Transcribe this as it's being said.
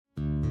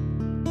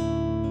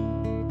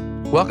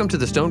Welcome to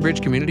the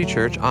Stonebridge Community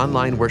Church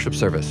online worship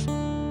service.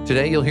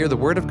 Today you'll hear the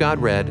Word of God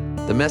read,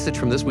 the message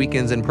from this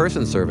weekend's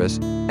in-person service,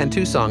 and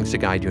 2 songs to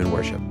guide you in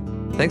worship.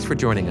 Thanks for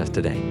joining us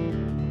today.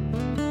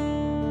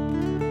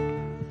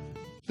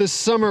 This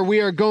summer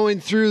we are going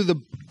through the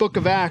book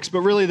of Acts,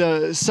 but really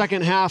the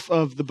second half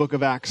of the book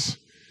of Acts.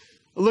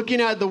 Looking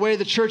at the way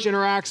the church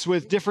interacts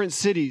with different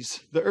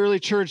cities, the early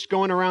church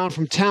going around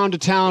from town to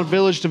town,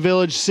 village to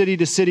village, city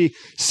to city,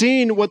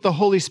 seeing what the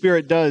Holy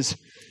Spirit does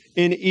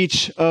in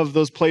each of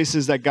those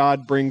places that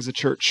God brings a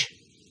church.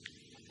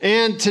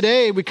 And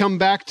today we come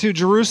back to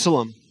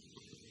Jerusalem,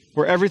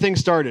 where everything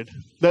started.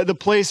 The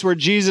place where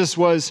Jesus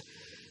was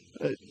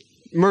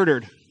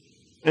murdered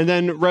and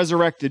then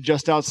resurrected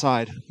just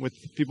outside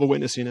with people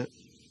witnessing it.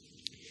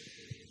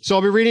 So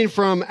I'll be reading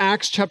from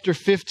Acts chapter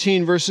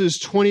 15, verses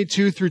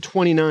 22 through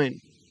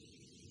 29.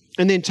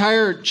 And the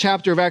entire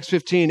chapter of Acts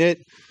 15,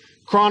 it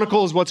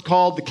chronicles what's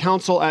called the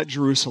Council at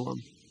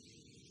Jerusalem.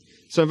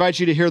 So I invite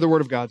you to hear the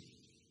word of God.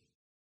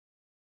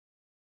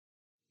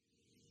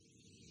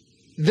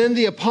 Then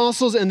the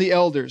apostles and the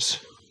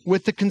elders,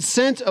 with the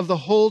consent of the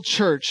whole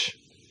church,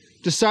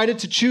 decided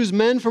to choose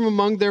men from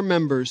among their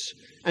members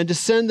and to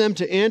send them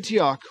to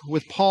Antioch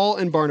with Paul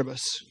and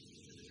Barnabas.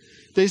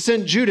 They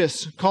sent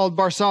Judas, called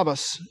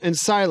Barsabbas, and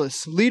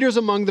Silas, leaders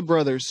among the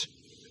brothers,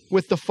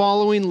 with the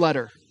following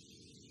letter.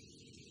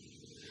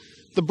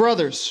 The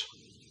brothers,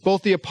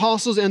 both the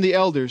apostles and the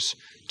elders,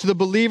 to the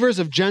believers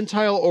of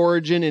Gentile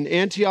origin in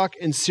Antioch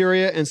and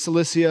Syria and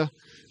Cilicia,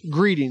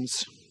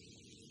 greetings.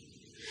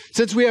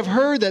 Since we have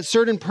heard that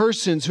certain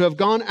persons who have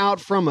gone out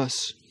from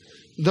us,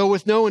 though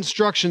with no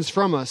instructions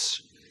from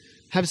us,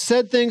 have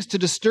said things to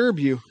disturb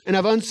you and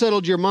have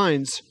unsettled your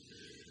minds,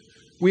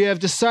 we have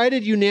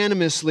decided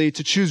unanimously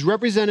to choose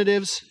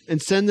representatives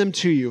and send them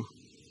to you,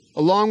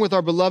 along with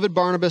our beloved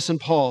Barnabas and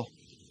Paul,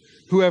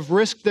 who have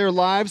risked their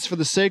lives for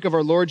the sake of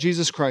our Lord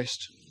Jesus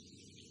Christ.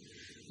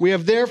 We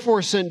have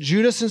therefore sent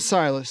Judas and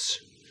Silas,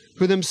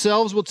 who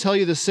themselves will tell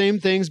you the same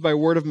things by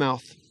word of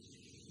mouth.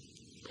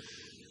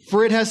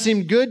 For it has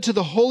seemed good to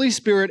the Holy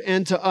Spirit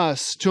and to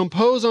us to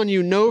impose on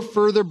you no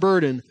further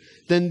burden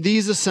than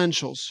these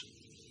essentials,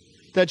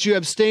 that you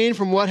abstain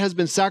from what has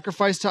been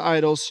sacrificed to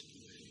idols,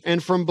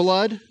 and from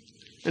blood,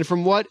 and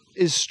from what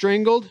is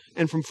strangled,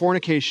 and from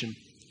fornication.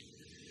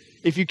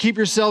 If you keep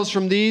yourselves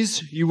from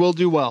these, you will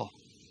do well.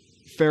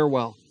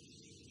 Farewell.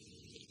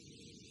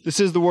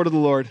 This is the word of the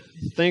Lord.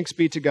 Thanks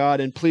be to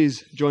God, and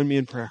please join me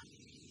in prayer.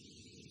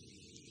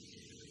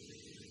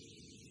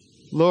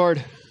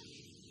 Lord,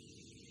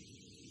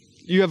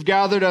 you have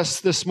gathered us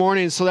this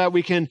morning so that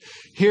we can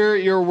hear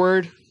your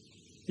word.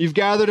 You've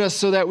gathered us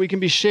so that we can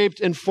be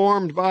shaped and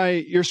formed by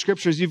your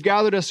scriptures. You've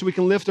gathered us so we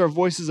can lift our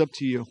voices up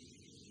to you.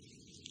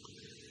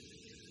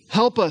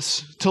 Help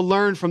us to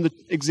learn from the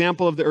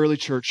example of the early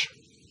church.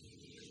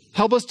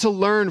 Help us to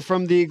learn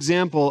from the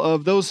example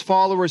of those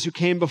followers who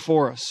came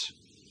before us.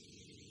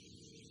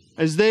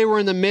 As they were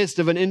in the midst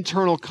of an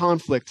internal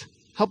conflict,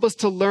 help us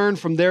to learn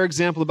from their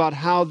example about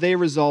how they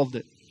resolved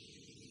it,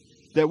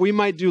 that we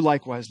might do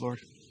likewise,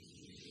 Lord,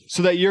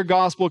 so that your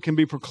gospel can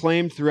be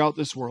proclaimed throughout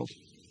this world.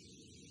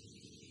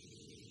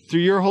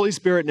 Through your Holy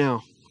Spirit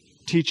now,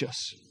 teach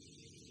us.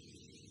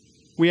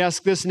 We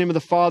ask this in the name of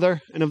the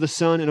Father, and of the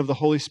Son, and of the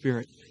Holy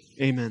Spirit.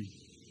 Amen.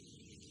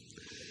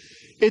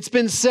 It's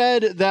been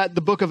said that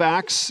the book of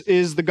Acts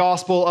is the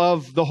gospel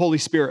of the Holy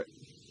Spirit.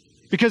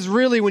 Because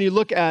really, when you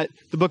look at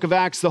the book of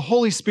Acts, the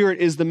Holy Spirit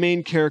is the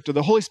main character.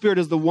 The Holy Spirit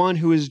is the one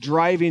who is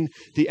driving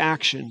the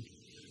action,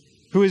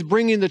 who is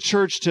bringing the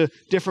church to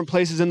different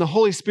places, and the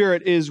Holy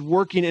Spirit is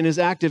working and is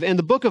active. And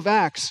the book of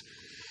Acts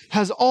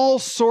has all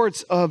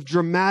sorts of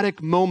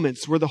dramatic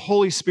moments where the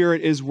Holy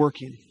Spirit is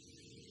working.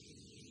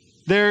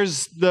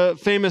 There's the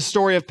famous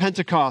story of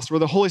Pentecost, where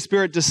the Holy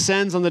Spirit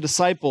descends on the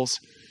disciples.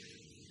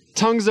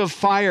 Tongues of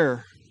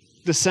fire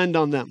descend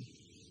on them,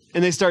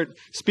 and they start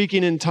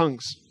speaking in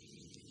tongues.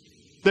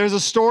 There's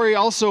a story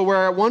also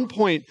where at one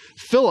point,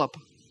 Philip,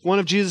 one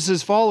of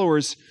Jesus'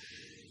 followers,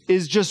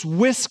 is just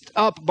whisked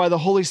up by the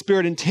Holy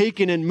Spirit and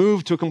taken and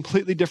moved to a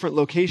completely different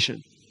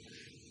location.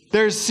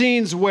 There's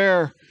scenes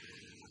where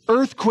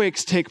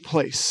earthquakes take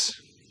place,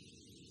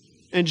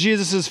 and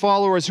Jesus'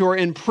 followers who are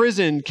in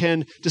prison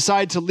can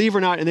decide to leave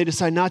or not, and they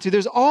decide not to.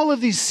 There's all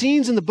of these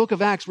scenes in the book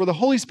of Acts where the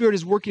Holy Spirit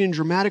is working in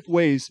dramatic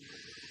ways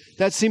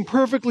that seem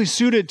perfectly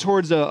suited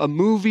towards a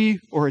movie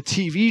or a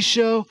TV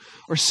show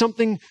or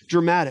something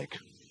dramatic.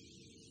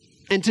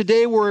 And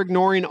today we're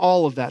ignoring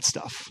all of that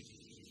stuff.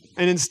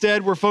 And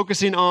instead, we're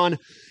focusing on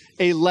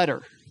a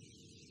letter.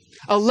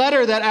 A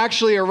letter that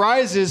actually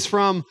arises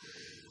from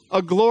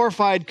a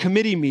glorified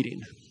committee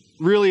meeting,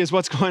 really is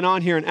what's going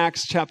on here in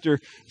Acts chapter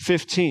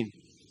 15.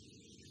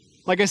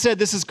 Like I said,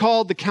 this is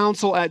called the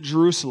Council at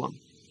Jerusalem.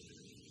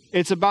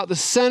 It's about the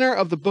center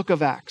of the book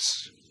of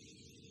Acts.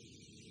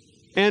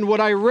 And what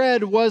I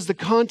read was the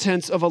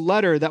contents of a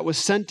letter that was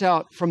sent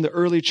out from the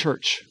early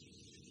church.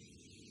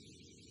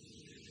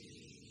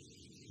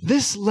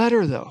 This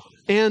letter, though,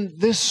 and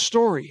this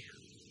story,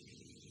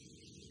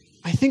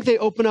 I think they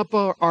open up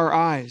our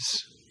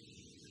eyes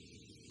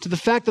to the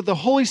fact that the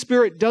Holy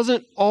Spirit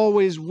doesn't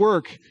always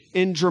work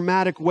in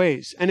dramatic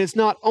ways. And it's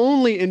not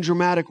only in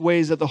dramatic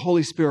ways that the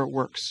Holy Spirit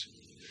works.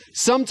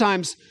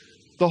 Sometimes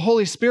the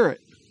Holy Spirit,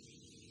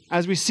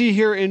 as we see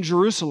here in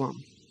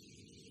Jerusalem,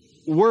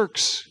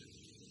 works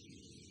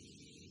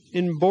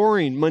in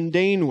boring,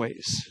 mundane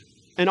ways,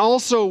 and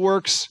also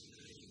works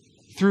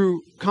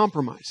through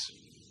compromise.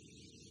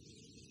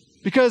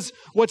 Because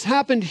what's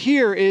happened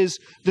here is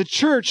the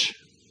church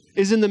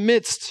is in the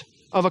midst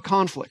of a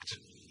conflict.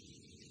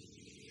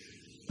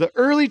 The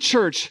early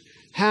church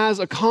has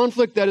a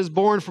conflict that is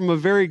born from a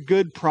very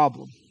good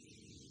problem.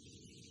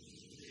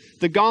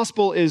 The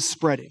gospel is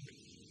spreading.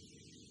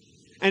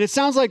 And it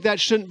sounds like that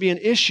shouldn't be an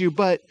issue,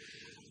 but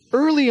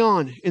early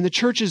on in the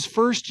church's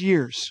first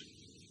years,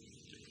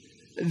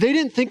 they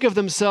didn't think of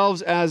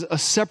themselves as a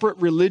separate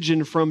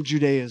religion from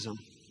Judaism.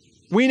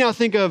 We now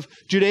think of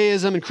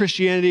Judaism and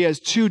Christianity as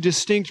two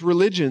distinct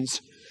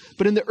religions,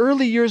 but in the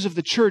early years of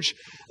the church,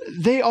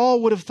 they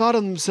all would have thought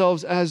of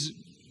themselves as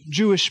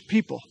Jewish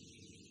people.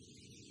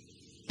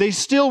 They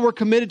still were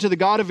committed to the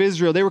God of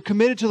Israel. They were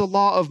committed to the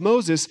law of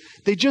Moses.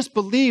 They just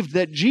believed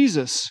that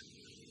Jesus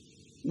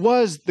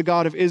was the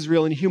God of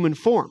Israel in human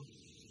form.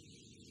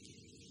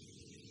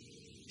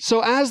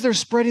 So as they're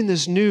spreading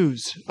this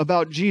news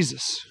about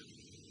Jesus,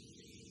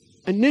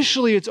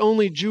 initially it's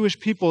only Jewish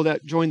people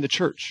that join the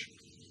church.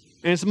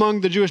 And it's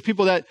among the Jewish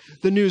people that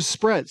the news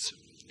spreads.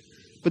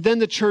 But then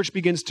the church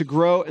begins to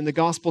grow and the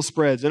gospel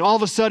spreads. And all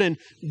of a sudden,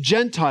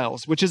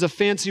 Gentiles, which is a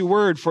fancy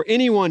word for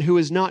anyone who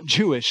is not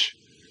Jewish,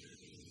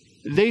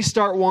 they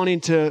start wanting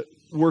to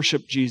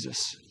worship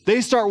Jesus.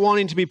 They start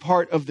wanting to be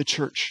part of the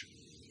church.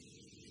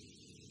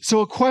 So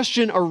a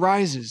question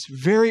arises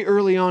very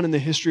early on in the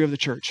history of the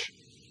church.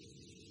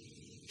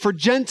 For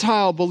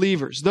Gentile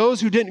believers,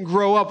 those who didn't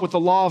grow up with the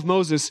law of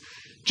Moses,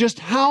 just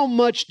how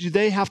much do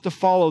they have to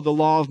follow the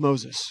law of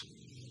Moses?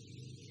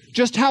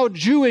 Just how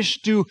Jewish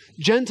do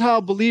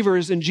Gentile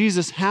believers in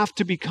Jesus have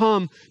to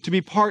become to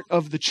be part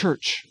of the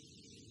church?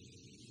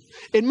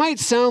 It might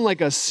sound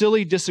like a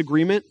silly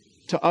disagreement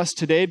to us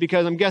today,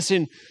 because I'm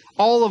guessing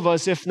all of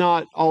us, if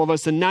not all of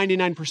us, the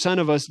 99%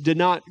 of us did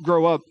not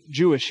grow up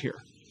Jewish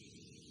here.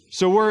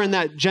 So we're in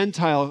that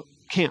Gentile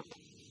camp.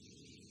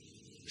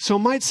 So it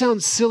might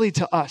sound silly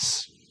to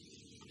us.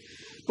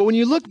 But when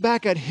you look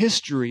back at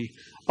history,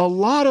 a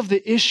lot of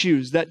the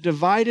issues that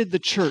divided the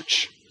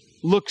church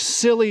look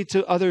silly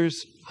to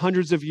others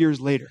hundreds of years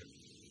later.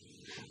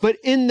 But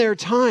in their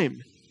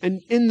time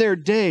and in their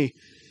day,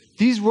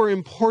 these were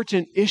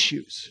important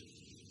issues.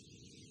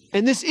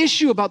 And this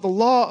issue about the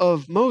law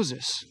of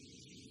Moses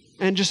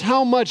and just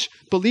how much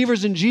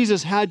believers in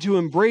Jesus had to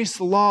embrace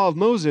the law of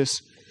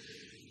Moses,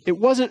 it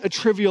wasn't a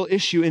trivial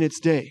issue in its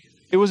day.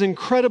 It was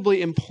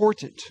incredibly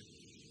important.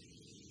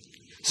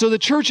 So the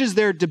church is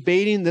there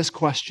debating this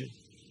question.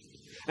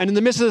 And in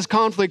the midst of this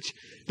conflict,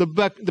 the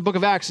book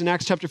of Acts in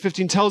Acts chapter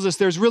 15 tells us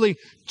there's really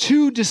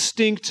two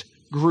distinct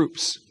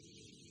groups,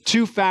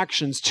 two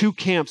factions, two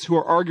camps who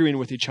are arguing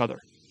with each other.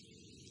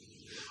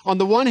 On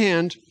the one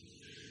hand,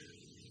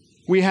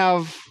 we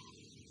have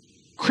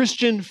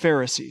Christian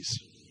Pharisees.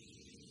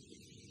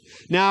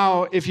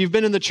 Now, if you've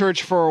been in the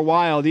church for a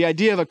while, the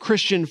idea of a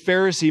Christian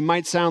Pharisee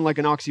might sound like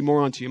an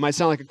oxymoron to you. It might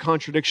sound like a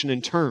contradiction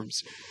in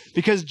terms,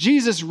 because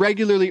Jesus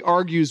regularly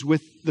argues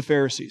with the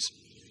Pharisees.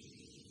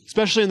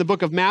 Especially in the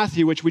book of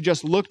Matthew, which we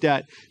just looked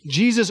at,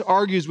 Jesus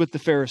argues with the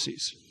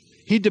Pharisees.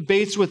 He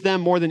debates with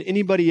them more than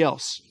anybody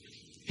else.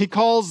 He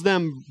calls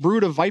them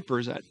brood of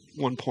vipers at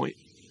one point.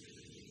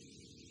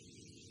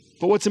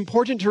 But what's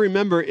important to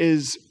remember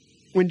is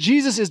when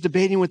Jesus is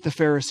debating with the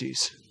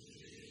Pharisees,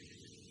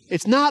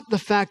 it's not the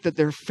fact that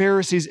they're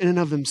Pharisees in and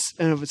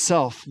of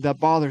itself that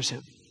bothers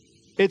him.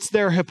 It's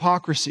their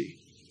hypocrisy.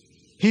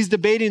 He's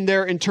debating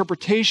their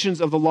interpretations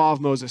of the law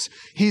of Moses.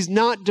 He's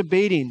not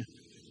debating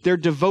their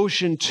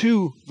devotion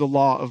to the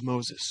law of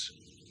Moses.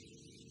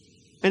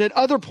 And at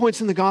other points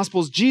in the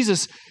Gospels,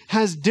 Jesus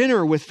has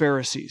dinner with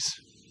Pharisees.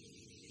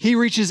 He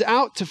reaches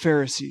out to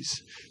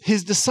Pharisees.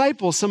 His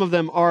disciples, some of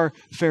them are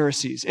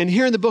Pharisees. And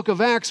here in the book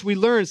of Acts, we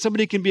learn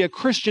somebody can be a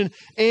Christian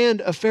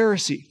and a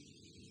Pharisee.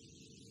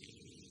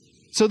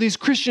 So these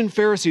Christian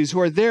Pharisees who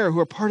are there, who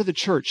are part of the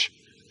church,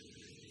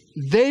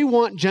 they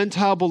want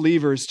Gentile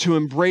believers to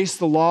embrace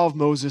the law of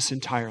Moses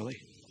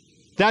entirely.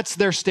 That's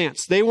their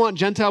stance. They want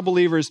Gentile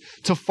believers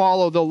to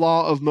follow the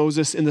law of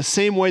Moses in the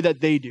same way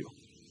that they do.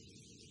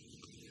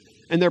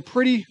 And they're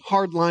pretty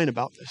hard line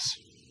about this.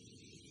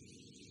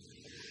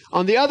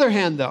 On the other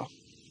hand, though,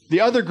 the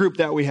other group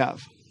that we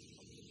have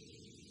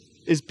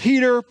is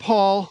Peter,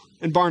 Paul,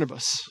 and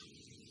Barnabas.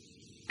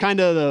 Kind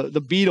of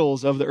the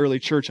Beatles of the early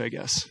church, I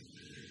guess.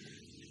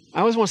 I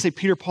always want to say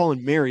Peter, Paul,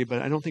 and Mary,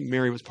 but I don't think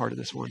Mary was part of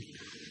this one.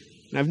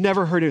 And I've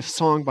never heard a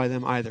song by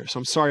them either, so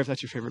I'm sorry if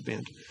that's your favorite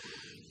band.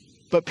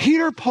 But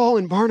Peter, Paul,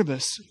 and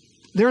Barnabas,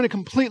 they're on a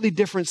completely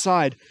different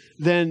side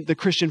than the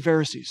Christian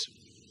Pharisees.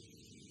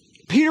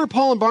 Peter,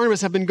 Paul, and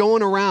Barnabas have been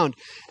going around,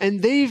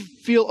 and they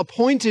feel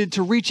appointed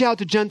to reach out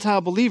to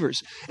Gentile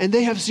believers. And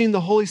they have seen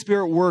the Holy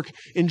Spirit work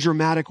in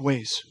dramatic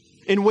ways,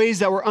 in ways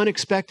that were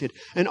unexpected.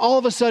 And all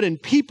of a sudden,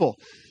 people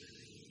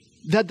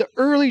that the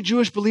early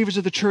Jewish believers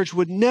of the church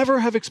would never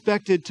have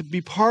expected to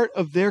be part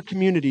of their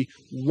community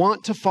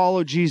want to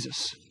follow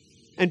Jesus.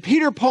 And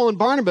Peter, Paul, and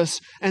Barnabas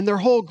and their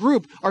whole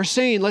group are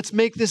saying, let's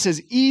make this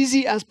as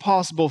easy as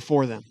possible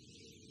for them.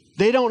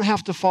 They don't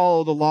have to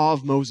follow the law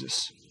of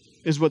Moses,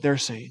 is what they're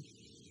saying.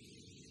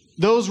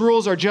 Those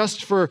rules are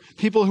just for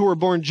people who were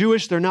born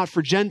Jewish. They're not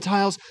for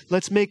Gentiles.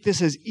 Let's make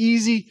this as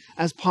easy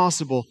as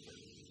possible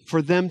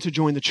for them to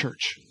join the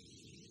church.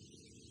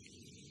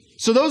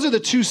 So those are the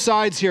two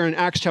sides here in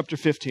Acts chapter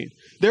 15.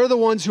 They're the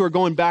ones who are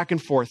going back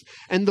and forth.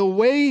 And the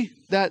way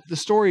that the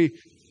story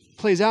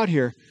plays out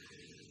here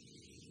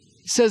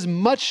says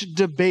much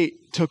debate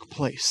took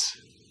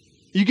place.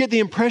 You get the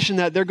impression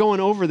that they're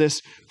going over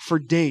this for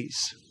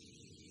days,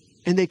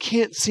 and they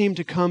can't seem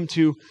to come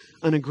to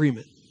an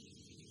agreement.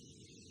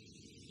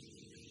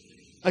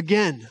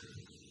 Again,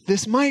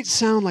 this might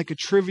sound like a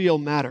trivial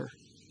matter,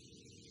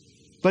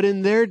 but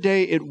in their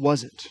day it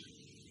wasn't.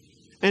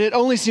 And it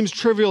only seems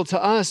trivial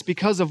to us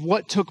because of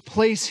what took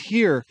place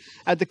here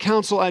at the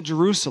council at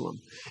Jerusalem.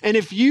 And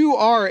if you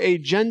are a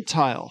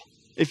Gentile,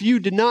 if you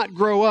did not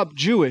grow up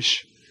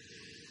Jewish,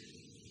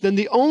 then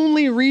the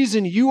only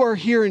reason you are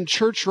here in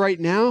church right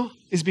now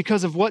is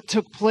because of what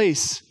took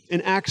place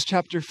in Acts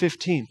chapter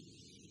 15.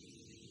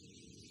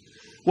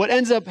 What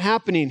ends up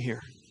happening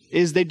here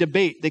is they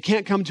debate. They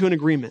can't come to an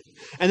agreement.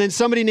 And then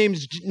somebody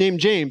named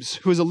James,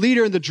 who is a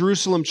leader in the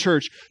Jerusalem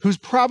church, who's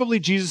probably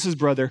Jesus'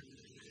 brother,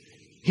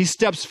 he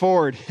steps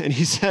forward and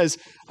he says,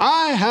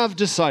 I have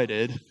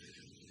decided. And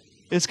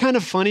it's kind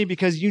of funny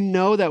because you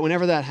know that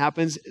whenever that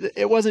happens,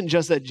 it wasn't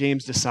just that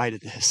James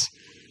decided this.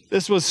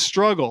 This was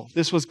struggle.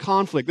 This was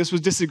conflict. This was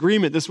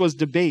disagreement. This was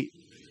debate.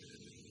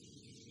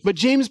 But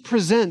James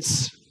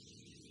presents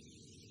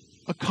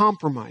a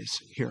compromise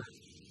here.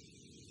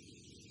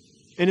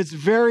 And it's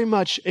very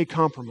much a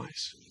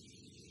compromise.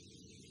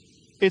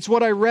 It's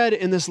what I read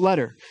in this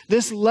letter.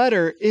 This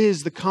letter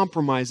is the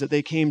compromise that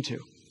they came to.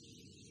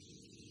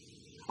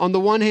 On the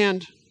one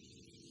hand,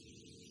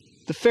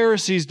 the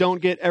Pharisees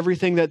don't get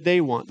everything that they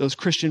want, those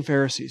Christian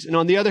Pharisees. And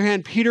on the other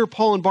hand, Peter,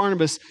 Paul, and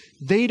Barnabas,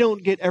 they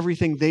don't get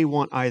everything they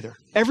want either.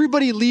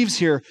 Everybody leaves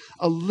here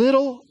a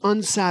little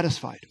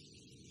unsatisfied.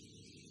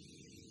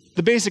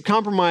 The basic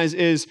compromise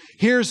is,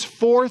 here's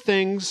 4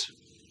 things: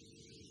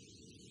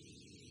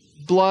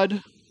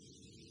 blood,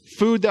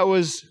 food that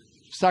was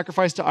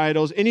sacrificed to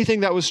idols, anything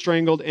that was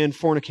strangled, and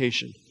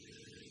fornication.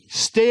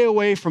 Stay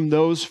away from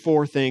those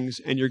 4 things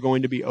and you're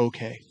going to be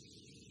okay.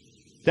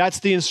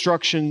 That's the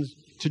instruction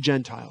to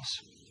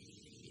Gentiles.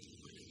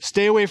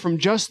 Stay away from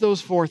just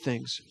those 4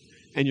 things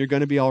and you're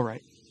going to be all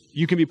right.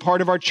 You can be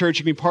part of our church.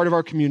 You can be part of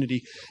our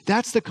community.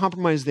 That's the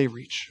compromise they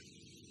reach.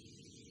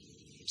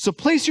 So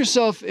place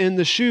yourself in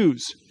the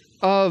shoes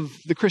of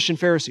the Christian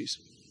Pharisees.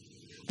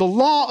 The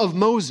law of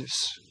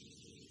Moses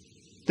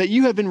that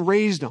you have been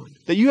raised on,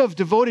 that you have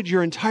devoted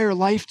your entire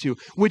life to,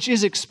 which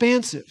is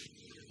expansive,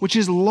 which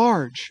is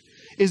large,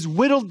 is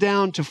whittled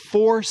down to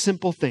 4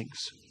 simple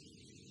things.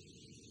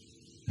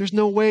 There's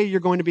no way you're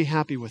going to be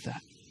happy with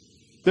that.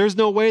 There's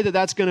no way that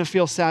that's going to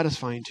feel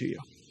satisfying to you.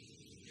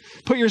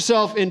 Put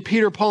yourself in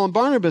Peter, Paul, and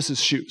Barnabas'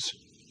 shoes.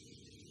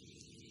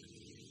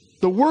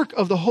 The work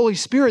of the Holy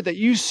Spirit that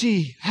you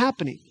see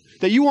happening,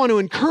 that you want to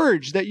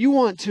encourage, that you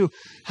want to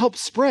help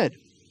spread.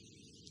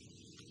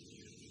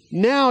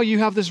 Now you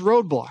have this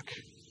roadblock.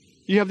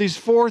 You have these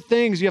 4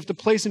 things you have to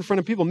place in front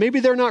of people. Maybe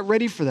they're not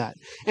ready for that.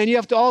 And you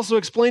have to also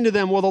explain to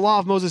them, well, the law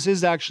of Moses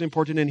is actually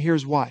important, and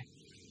here's why.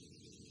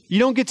 You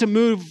don't get to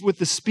move with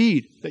the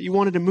speed that you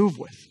wanted to move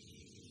with.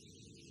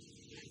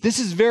 This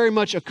is very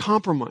much a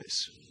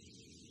compromise.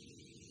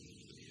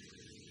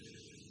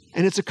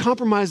 And it's a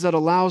compromise that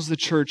allows the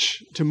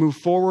church to move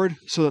forward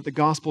so that the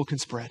gospel can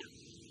spread.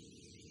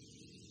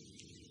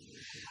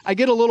 I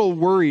get a little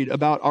worried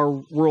about our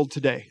world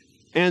today,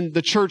 and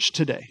the church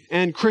today,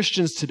 and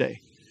Christians today,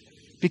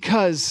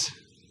 because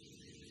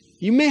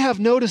you may have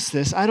noticed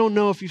this. I don't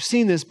know if you've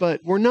seen this, but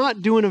we're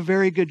not doing a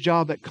very good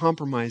job at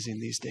compromising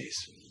these days.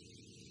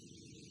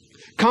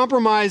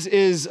 Compromise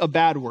is a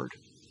bad word.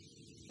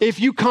 If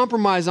you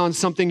compromise on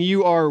something,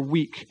 you are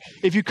weak.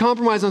 If you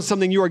compromise on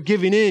something, you are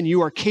giving in,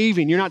 you are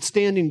caving, you're not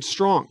standing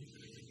strong.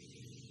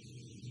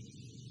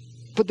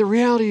 But the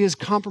reality is,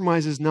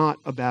 compromise is not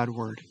a bad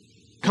word.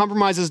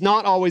 Compromise is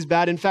not always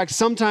bad. In fact,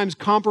 sometimes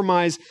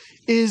compromise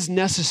is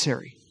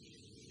necessary.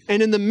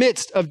 And in the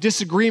midst of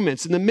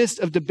disagreements, in the midst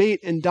of debate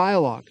and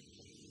dialogue,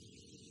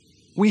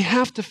 we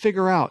have to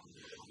figure out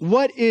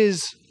what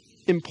is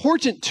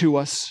important to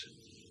us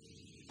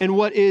and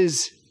what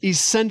is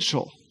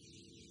essential.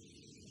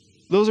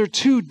 Those are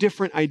 2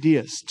 different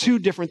ideas, 2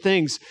 different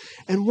things.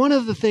 And one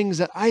of the things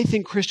that I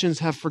think Christians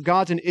have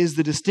forgotten is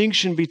the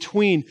distinction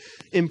between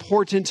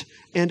important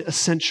and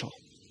essential.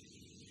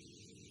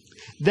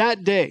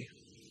 That day,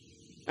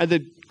 at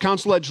the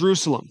council at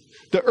Jerusalem,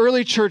 the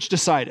early church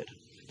decided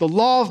the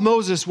law of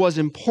Moses was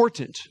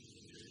important.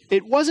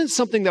 It wasn't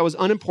something that was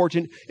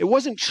unimportant. It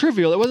wasn't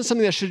trivial. It wasn't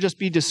something that should just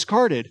be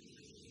discarded.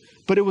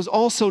 But it was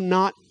also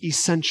not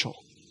essential.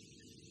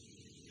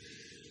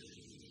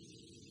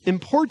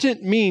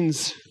 Important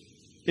means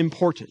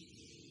important.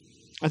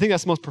 I think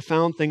that's the most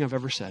profound thing I've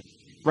ever said.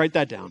 Write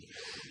that down.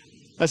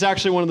 That's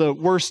actually one of the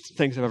worst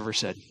things I've ever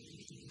said.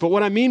 But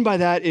what I mean by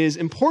that is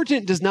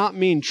important does not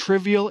mean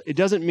trivial. It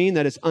doesn't mean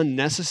that it's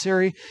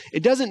unnecessary.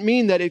 It doesn't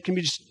mean that it can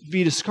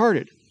be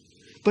discarded.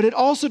 But it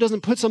also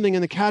doesn't put something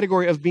in the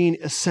category of being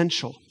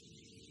essential.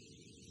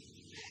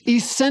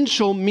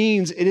 Essential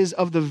means it is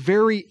of the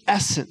very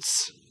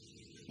essence.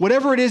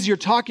 Whatever it is you're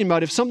talking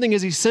about, if something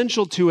is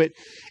essential to it,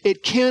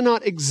 it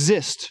cannot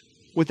exist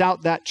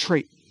without that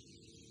trait.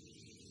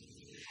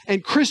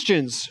 And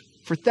Christians,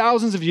 for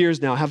thousands of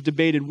years now, have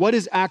debated what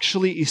is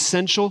actually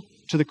essential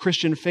to the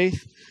Christian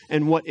faith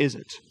and what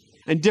isn't.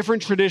 And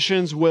different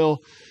traditions will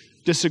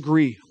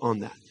disagree on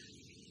that.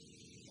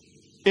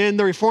 In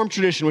the Reformed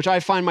tradition, which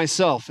I find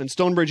myself, and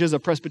Stonebridge is a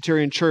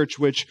Presbyterian church,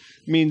 which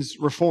means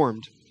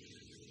Reformed,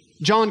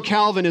 John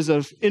Calvin is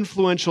an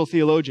influential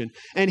theologian,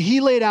 and he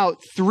laid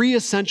out 3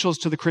 essentials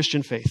to the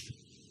Christian faith.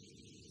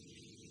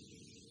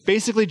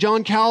 Basically,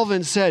 John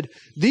Calvin said,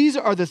 these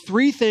are the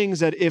 3 things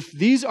that if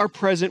these are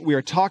present, we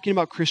are talking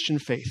about Christian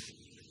faith.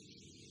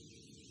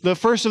 The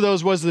first of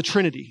those was the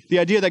Trinity, the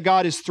idea that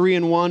God is 3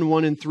 in 1,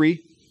 1 in 3.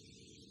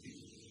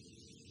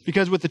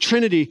 Because with the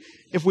Trinity,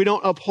 if we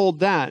don't uphold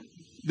that,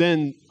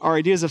 then our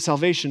ideas of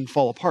salvation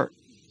fall apart.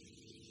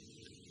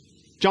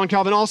 John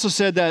Calvin also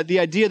said that the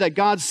idea that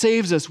God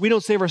saves us, we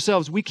don't save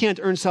ourselves, we can't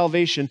earn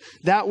salvation,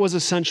 that was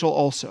essential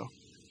also.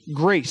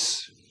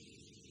 Grace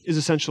is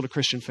essential to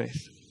Christian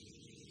faith.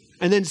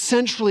 And then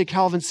centrally,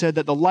 Calvin said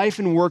that the life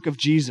and work of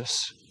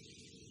Jesus,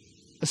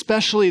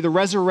 especially the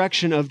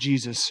resurrection of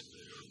Jesus,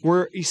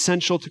 were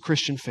essential to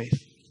Christian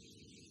faith.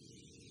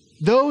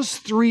 Those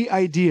 3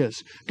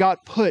 ideas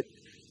got put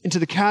into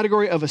the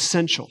category of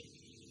essential.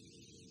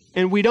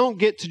 And we don't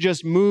get to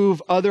just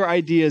move other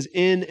ideas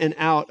in and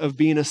out of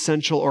being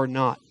essential or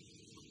not,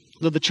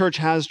 though the church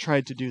has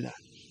tried to do that.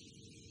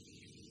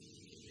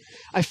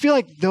 I feel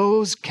like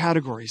those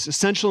categories,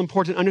 essential,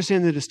 important,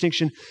 understanding the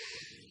distinction,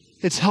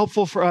 it's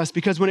helpful for us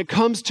because when it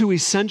comes to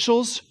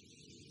essentials,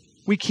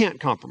 we can't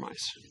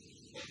compromise.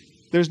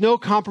 There's no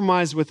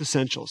compromise with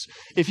essentials.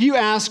 If you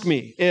ask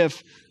me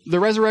if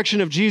the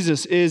resurrection of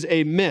Jesus is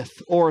a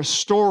myth or a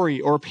story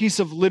or a piece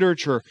of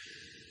literature,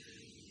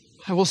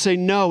 I will say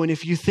no, and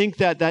if you think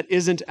that, that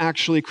isn't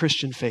actually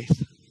Christian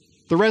faith.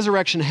 The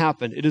resurrection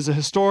happened. It is a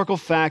historical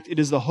fact. It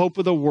is the hope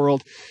of the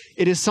world.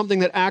 It is something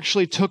that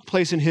actually took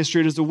place in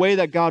history. It is the way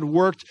that God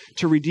worked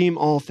to redeem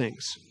all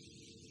things.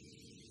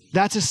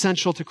 That's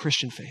essential to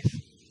Christian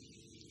faith.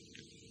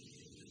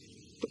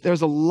 But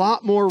there's a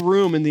lot more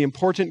room in the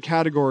important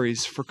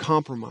categories for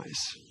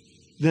compromise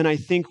than I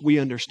think we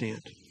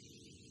understand.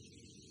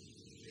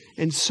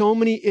 And so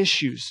many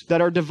issues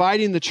that are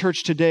dividing the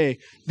church today,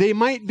 they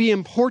might be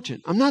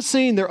important. I'm not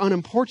saying they're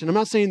unimportant. I'm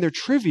not saying they're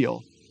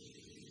trivial,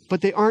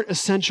 but they aren't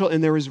essential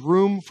and there is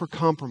room for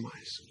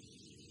compromise.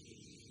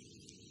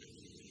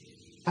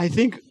 I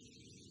think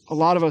a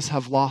lot of us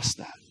have lost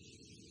that.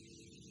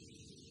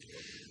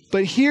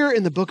 But here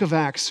in the book of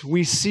Acts,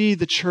 we see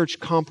the church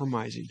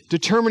compromising,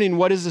 determining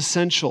what is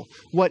essential,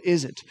 what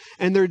isn't.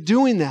 And they're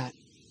doing that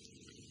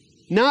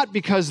not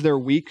because they're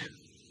weak,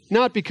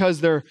 not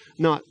because they're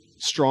not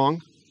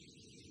strong.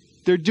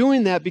 They're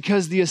doing that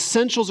because the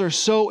essentials are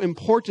so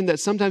important that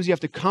sometimes you have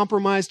to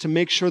compromise to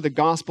make sure the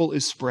gospel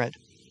is spread.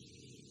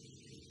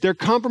 They're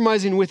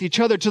compromising with each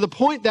other to the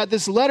point that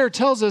this letter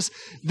tells us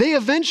they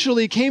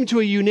eventually came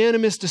to a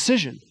unanimous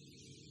decision.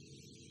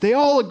 They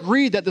all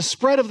agreed that the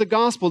spread of the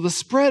gospel, the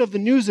spread of the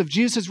news of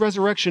Jesus'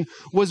 resurrection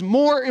was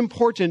more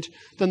important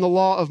than the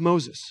law of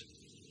Moses.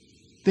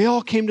 They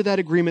all came to that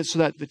agreement so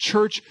that the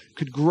church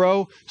could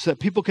grow, so that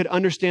people could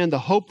understand the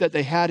hope that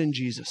they had in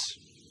Jesus.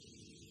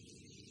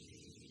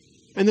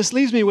 And this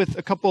leaves me with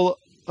a couple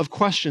of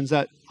questions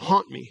that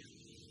haunt me.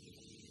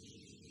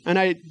 And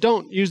I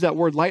don't use that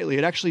word lightly.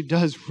 It actually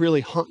does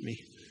really haunt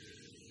me.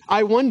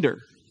 I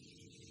wonder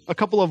a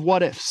couple of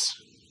what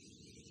ifs.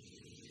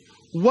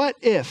 What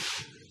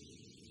if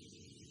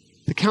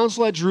the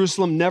council at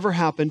Jerusalem never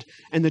happened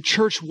and the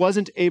church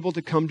wasn't able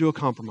to come to a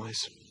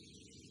compromise?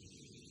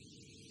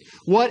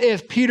 What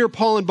if Peter,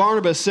 Paul, and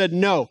Barnabas said,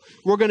 no,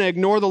 we're going to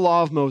ignore the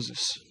law of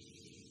Moses?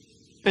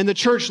 And the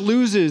church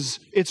loses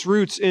its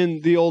roots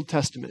in the Old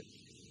Testament.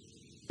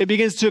 It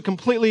begins to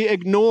completely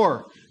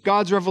ignore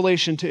God's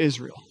revelation to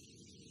Israel.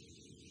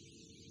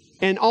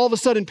 And all of a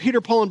sudden,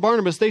 Peter, Paul, and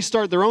Barnabas, they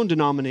start their own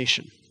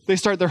denomination. They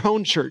start their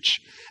own church.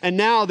 And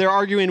now they're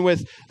arguing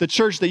with the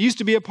church they used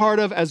to be a part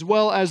of, as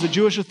well as the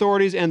Jewish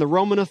authorities and the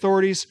Roman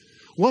authorities.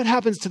 What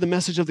happens to the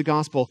message of the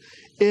gospel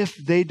if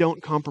they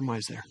don't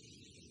compromise there?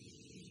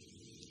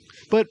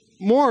 But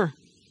more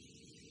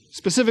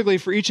specifically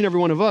for each and every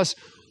one of us,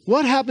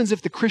 what happens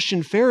if the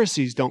Christian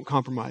Pharisees don't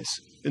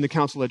compromise in the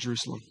council at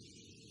Jerusalem?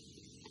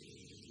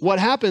 What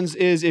happens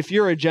is if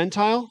you're a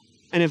Gentile,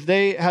 and if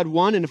they had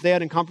won and if they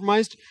hadn't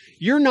compromised,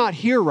 you're not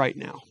here right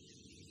now.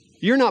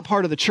 You're not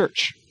part of the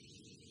church.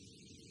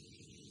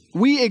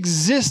 We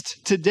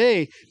exist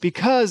today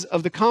because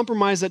of the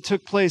compromise that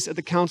took place at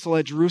the council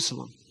at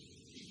Jerusalem.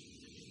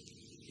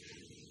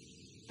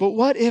 But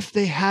what if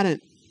they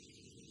hadn't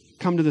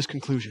come to this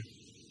conclusion?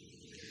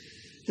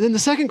 And then the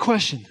second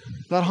question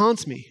that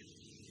haunts me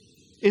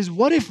is,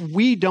 what if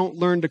we don't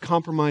learn to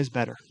compromise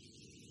better?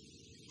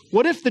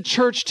 What if the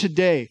church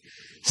today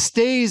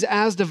stays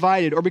as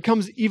divided or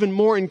becomes even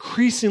more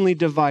increasingly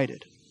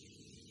divided?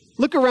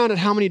 Look around at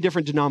how many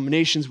different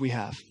denominations we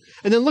have.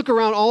 And then look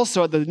around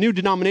also at the new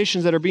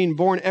denominations that are being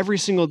born every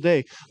single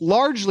day,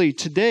 largely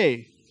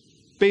today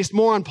based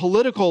more on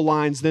political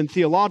lines than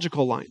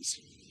theological lines.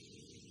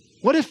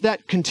 What if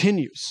that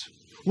continues?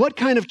 What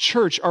kind of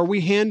church are we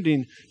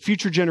handing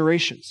future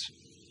generations?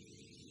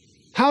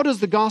 How does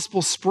the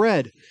gospel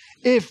spread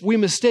if we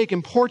mistake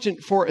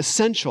important for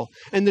essential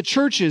and the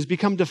churches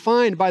become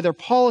defined by their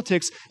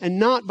politics and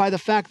not by the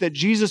fact that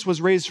Jesus was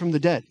raised from the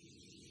dead?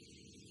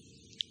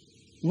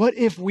 What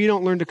if we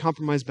don't learn to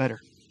compromise better?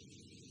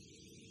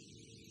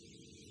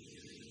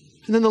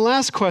 And then the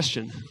last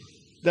question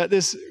that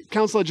this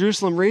Council at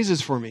Jerusalem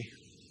raises for me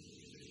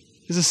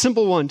is a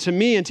simple one to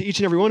me and to each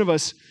and every one of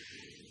us.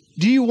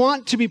 Do you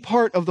want to be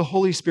part of the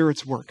Holy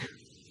Spirit's work?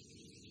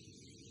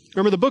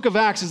 Remember, the book of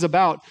Acts is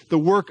about the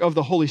work of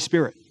the Holy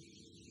Spirit.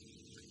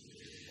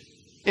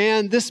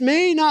 And this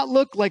may not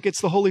look like it's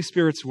the Holy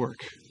Spirit's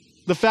work.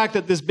 The fact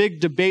that this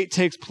big debate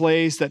takes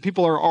place, that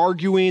people are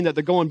arguing, that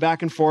they're going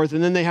back and forth,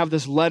 and then they have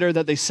this letter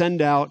that they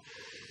send out,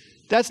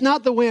 that's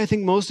not the way I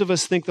think most of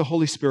us think the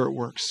Holy Spirit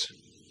works.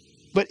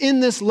 But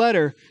in this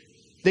letter,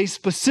 they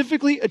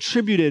specifically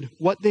attributed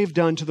what they've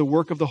done to the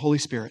work of the Holy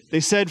Spirit. They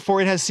said,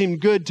 "For it has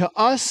seemed good to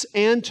us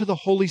and to the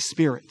Holy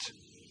Spirit."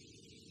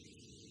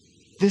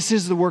 This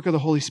is the work of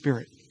the Holy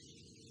Spirit.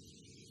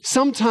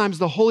 Sometimes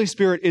the Holy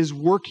Spirit is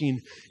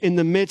working in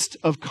the midst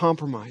of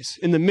compromise,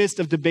 in the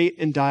midst of debate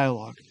and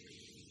dialogue.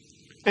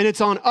 And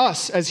it's on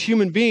us as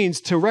human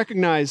beings to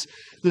recognize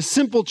the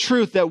simple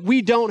truth that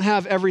we don't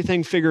have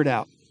everything figured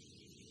out.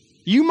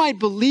 You might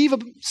believe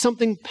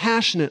something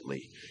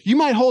passionately. You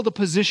might hold a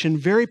position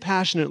very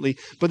passionately,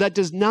 but that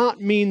does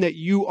not mean that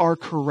you are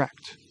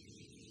correct.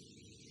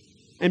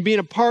 And being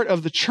a part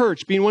of the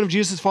church, being one of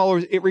Jesus'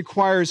 followers, it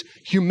requires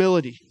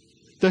humility.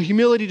 The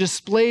humility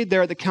displayed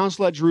there at the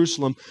Council at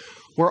Jerusalem,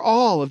 where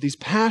all of these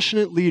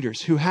passionate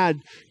leaders who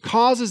had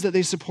causes that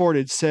they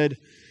supported said,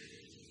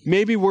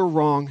 maybe we're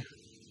wrong,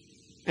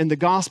 and the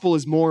gospel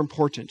is more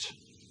important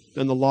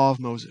than the law of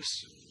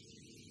Moses.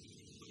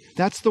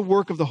 That's the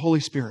work of the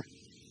Holy Spirit.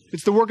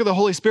 It's the work of the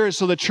Holy Spirit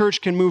so the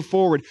church can move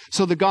forward,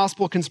 so the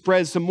gospel can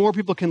spread, so more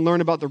people can learn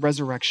about the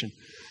resurrection.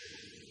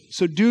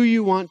 So do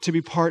you want to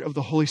be part of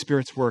the Holy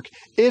Spirit's work?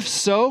 If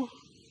so,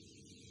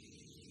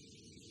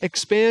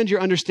 expand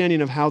your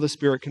understanding of how the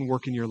Spirit can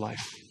work in your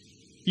life.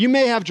 You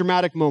may have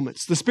dramatic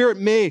moments. The Spirit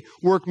may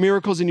work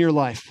miracles in your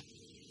life.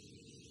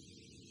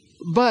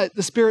 But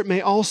the Spirit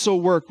may also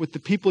work with the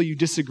people you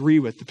disagree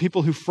with, the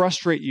people who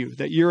frustrate you,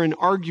 that you're in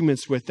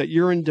arguments with, that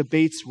you're in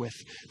debates with.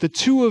 The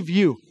two of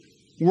you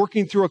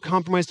working through a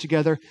compromise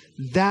together,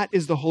 that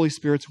is the Holy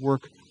Spirit's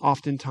work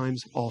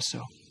oftentimes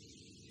also.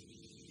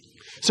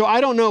 So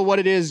I don't know what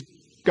it is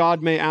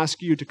God may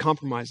ask you to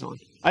compromise on.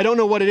 I don't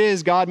know what it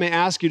is God may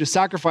ask you to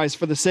sacrifice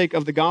for the sake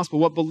of the gospel,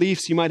 what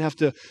beliefs you might have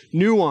to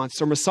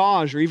nuance or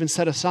massage or even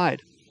set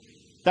aside.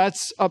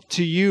 That's up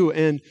to you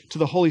and to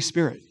the Holy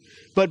Spirit.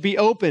 But be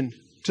open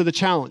to the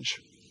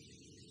challenge.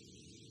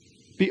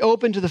 Be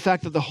open to the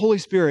fact that the Holy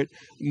Spirit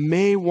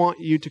may want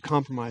you to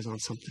compromise on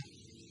something.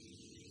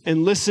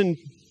 And listen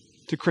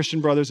to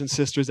Christian brothers and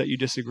sisters that you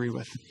disagree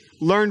with.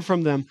 Learn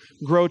from them,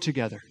 grow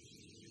together.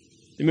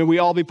 And may we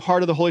all be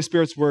part of the Holy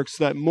Spirit's work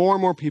so that more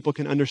and more people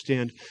can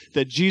understand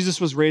that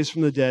Jesus was raised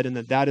from the dead and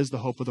that that is the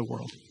hope of the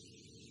world.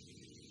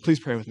 Please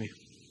pray with me.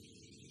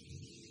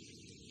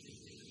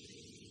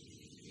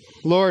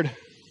 Lord,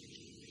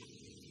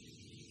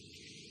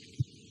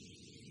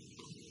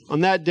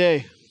 on that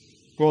day,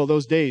 well,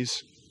 those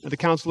days at the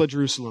Council at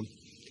Jerusalem,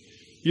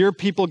 your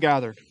people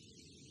gathered,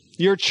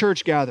 your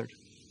church gathered,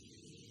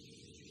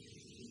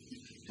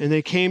 and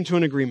they came to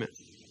an agreement.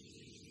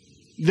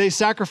 They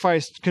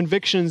sacrificed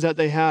convictions that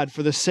they had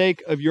for the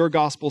sake of your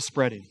gospel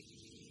spreading.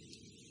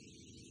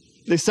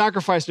 They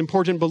sacrificed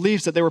important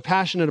beliefs that they were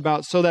passionate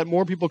about so that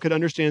more people could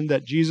understand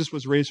that Jesus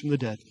was raised from the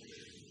dead,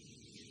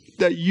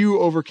 that you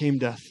overcame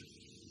death.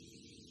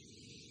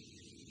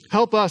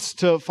 Help us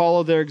to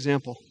follow their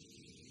example.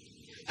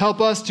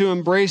 Help us to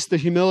embrace the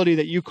humility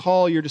that you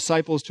call your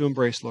disciples to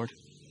embrace, Lord.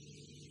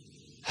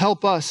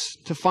 Help us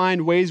to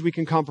find ways we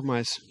can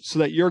compromise so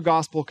that your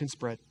gospel can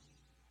spread.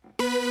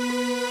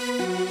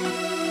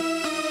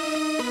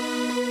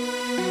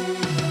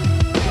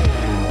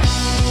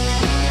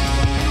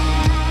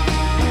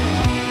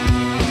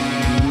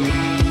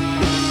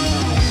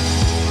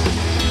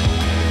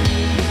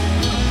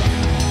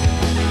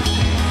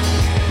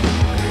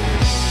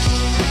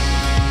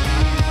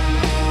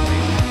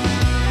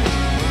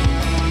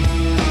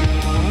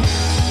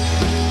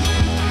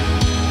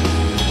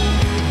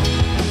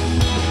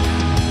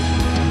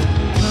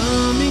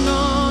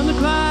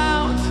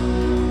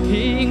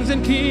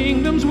 And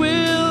kingdoms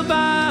will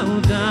bow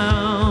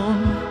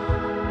down.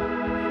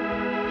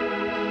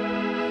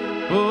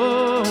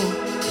 Oh,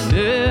 and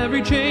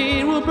every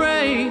chain will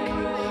break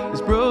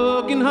as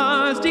broken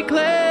hearts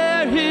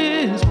declare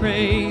his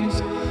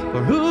praise.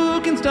 For who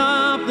can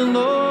stop the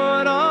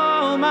Lord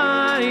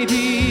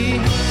Almighty?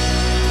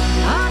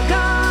 Our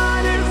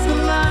God is the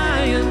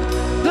Lion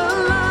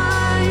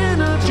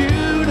of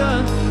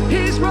Judah.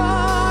 He's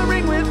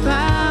roaring with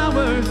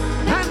power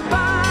and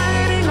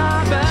fighting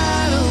our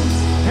battles,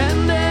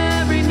 and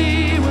every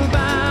knee will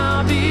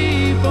bow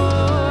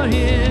before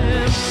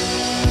him.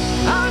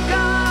 Our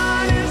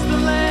God is the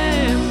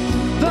Lamb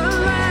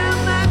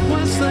that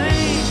was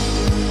slain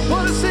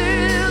for the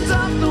sins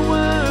of the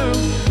world.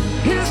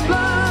 His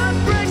blood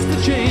breaks the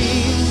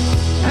chains,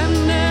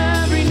 and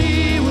every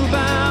knee will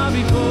bow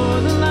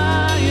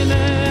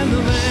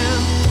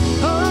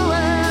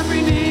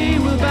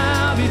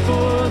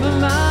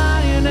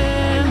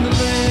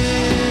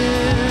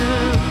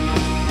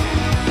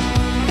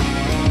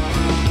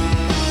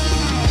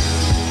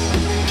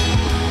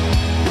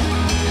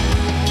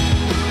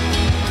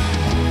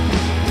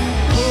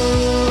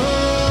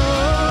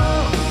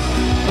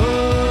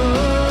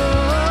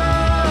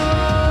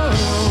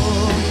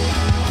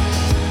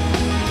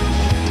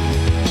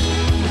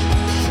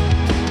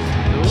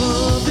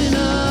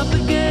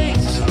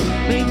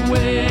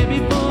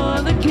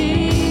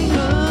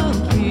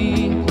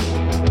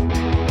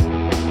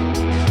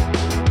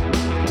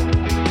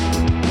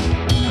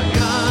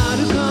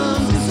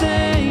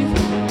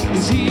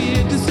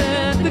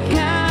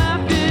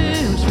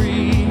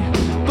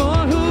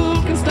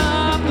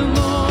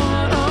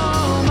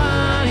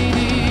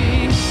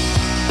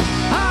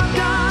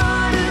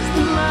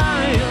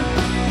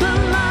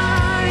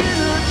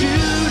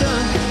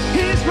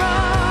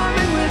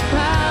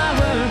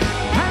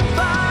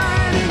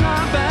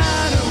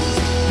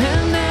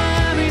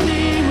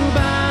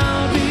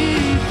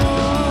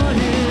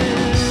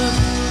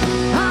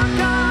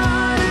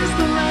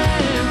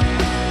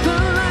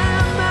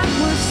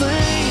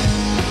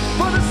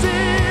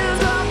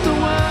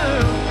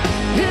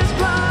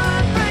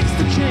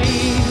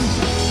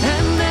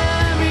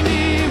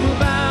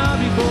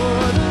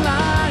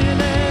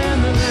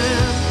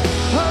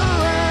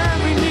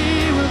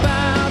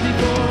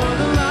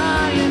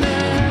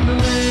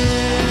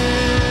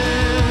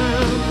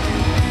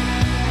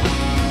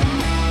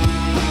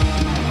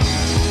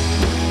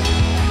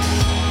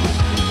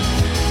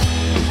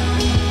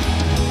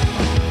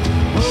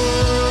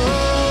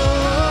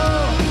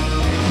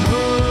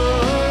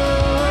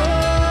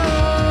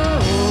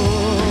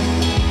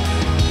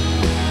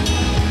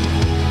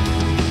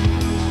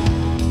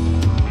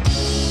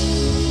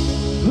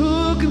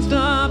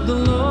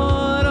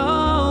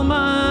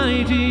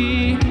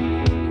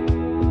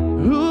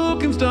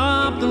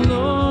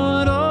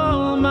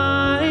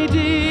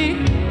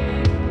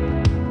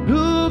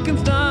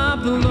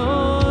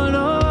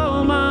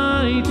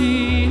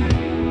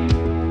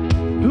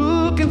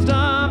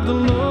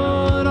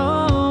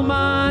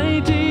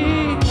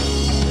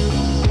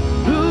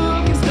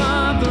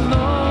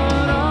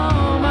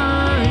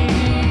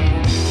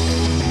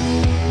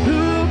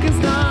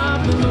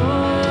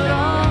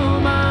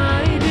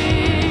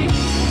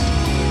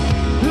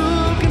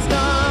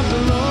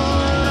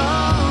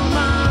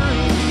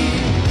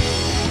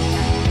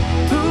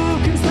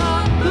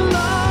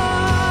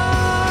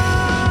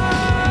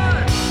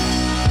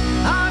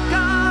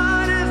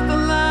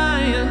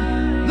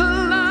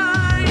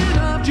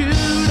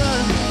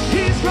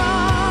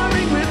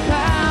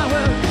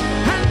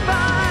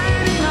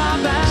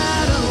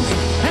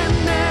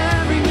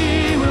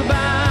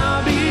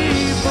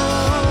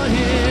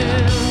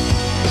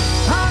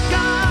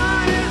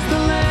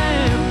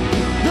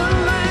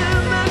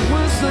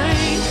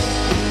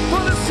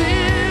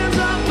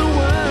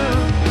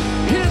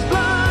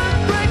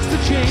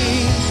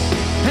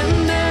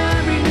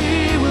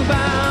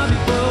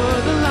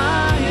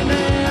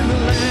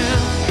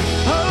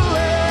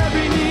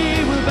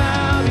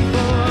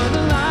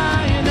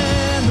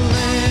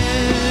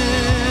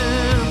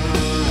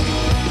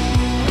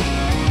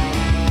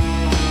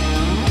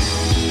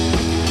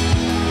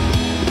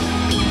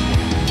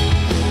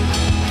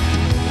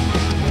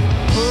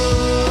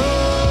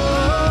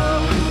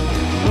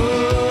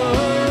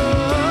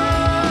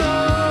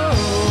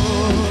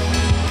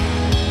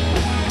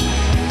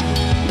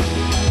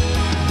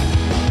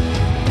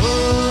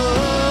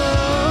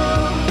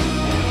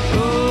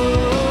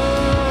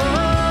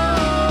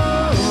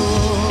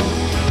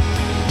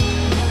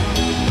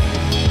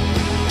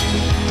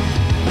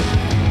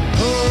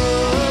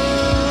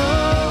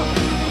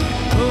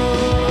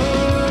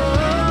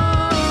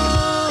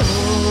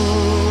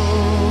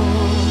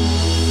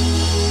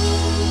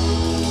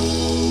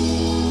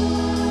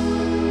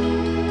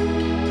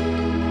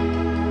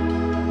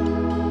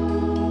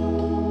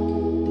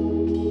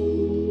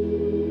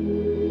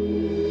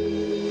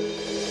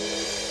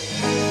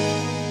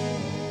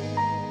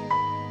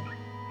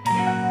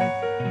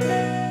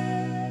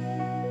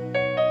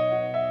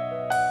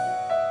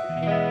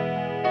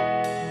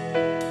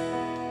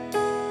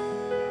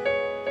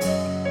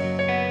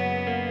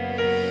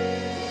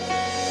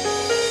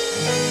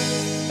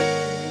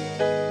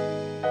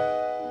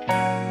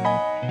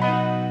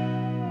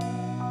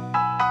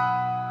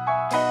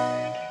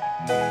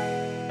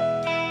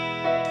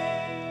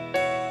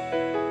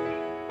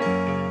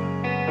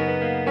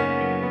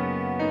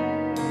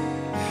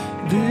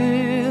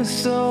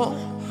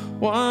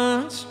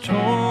once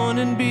torn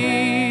and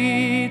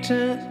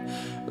beaten,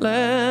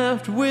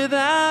 left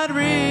without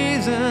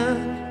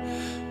reason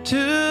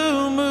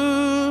to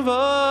move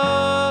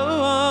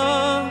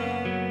on.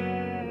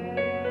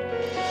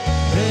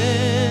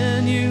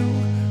 Then you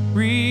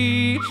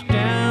reached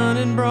down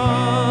and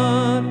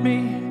brought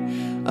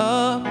me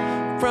up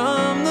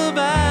from the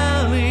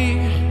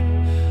valley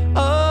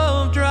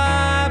of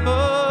dry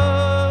bones.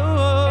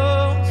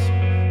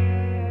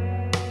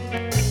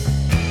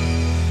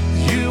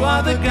 You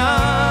are the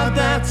God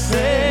that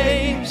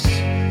saves.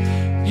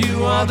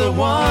 You are the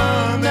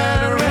one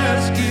that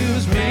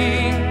rescues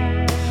me.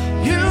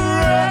 You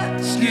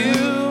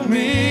rescue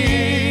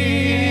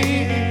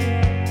me.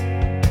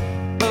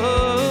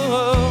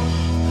 Oh,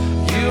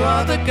 you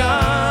are the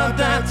God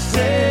that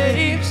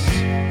saves,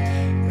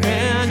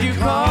 and you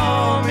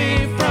call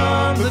me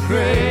from the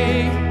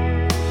grave.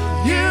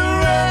 You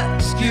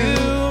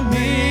rescue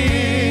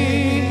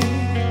me.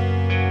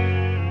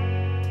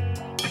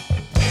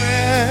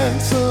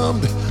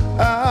 Ransomed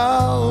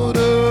out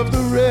of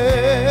the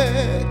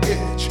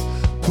wreckage,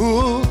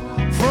 pulled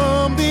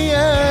from the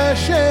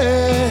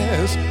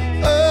ashes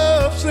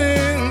of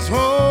sin's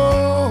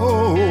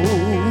home,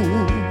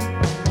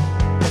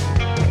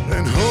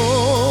 and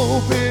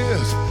hope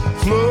is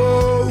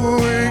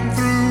flowing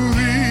through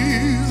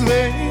these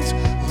veins.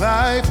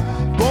 Life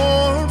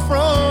born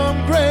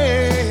from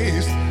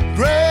grace,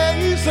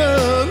 grace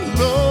alone.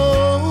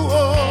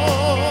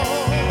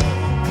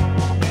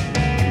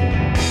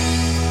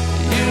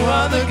 You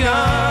are the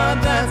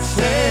God that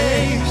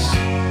saves.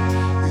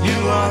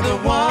 You are the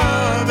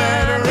one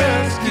that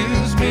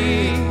rescues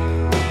me.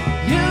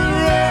 You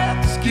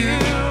rescue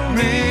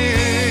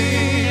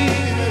me.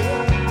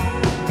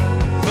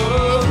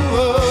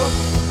 Oh,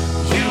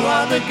 you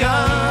are the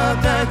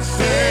God that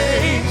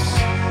saves,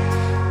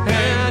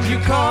 and you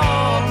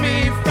call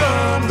me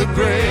from the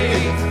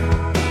grave.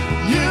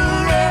 You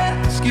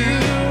rescue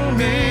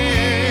me.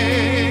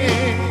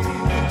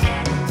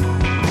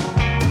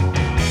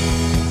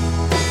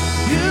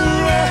 You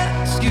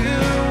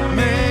rescue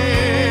me.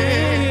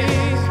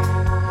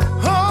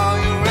 Oh,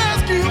 you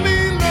rescue me,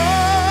 Lord.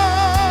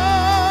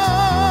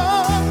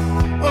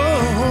 Oh,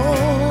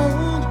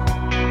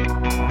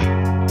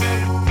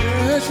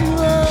 yes, you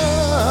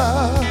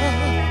are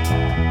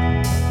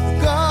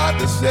God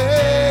that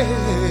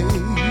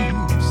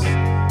saves.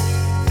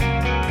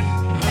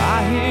 I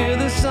hear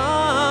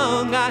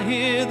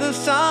the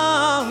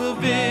song of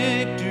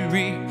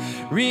victory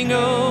ring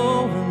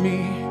over me.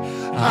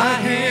 I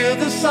hear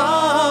the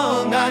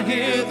song of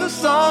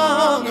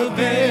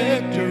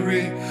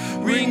victory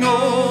ring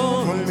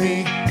over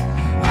me.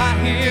 I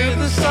hear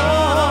the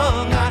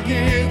song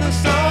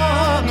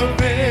of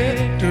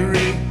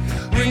victory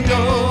ring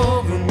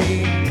over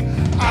me.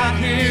 I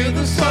hear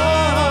the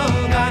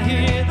song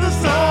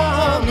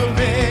of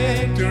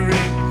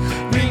victory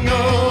ring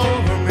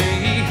over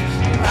me.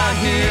 I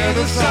hear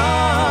the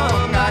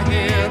song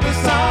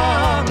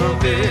of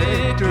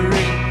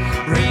victory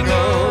ring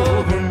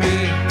over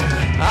me.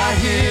 I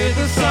hear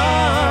the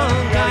song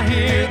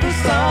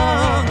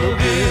of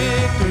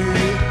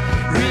victory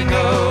ring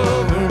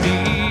over me.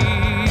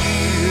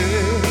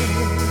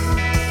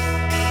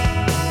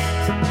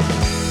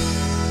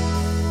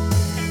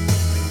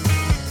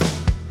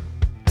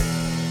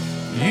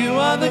 You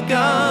are the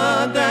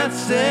God that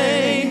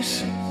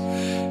saves.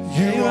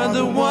 You are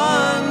the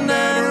one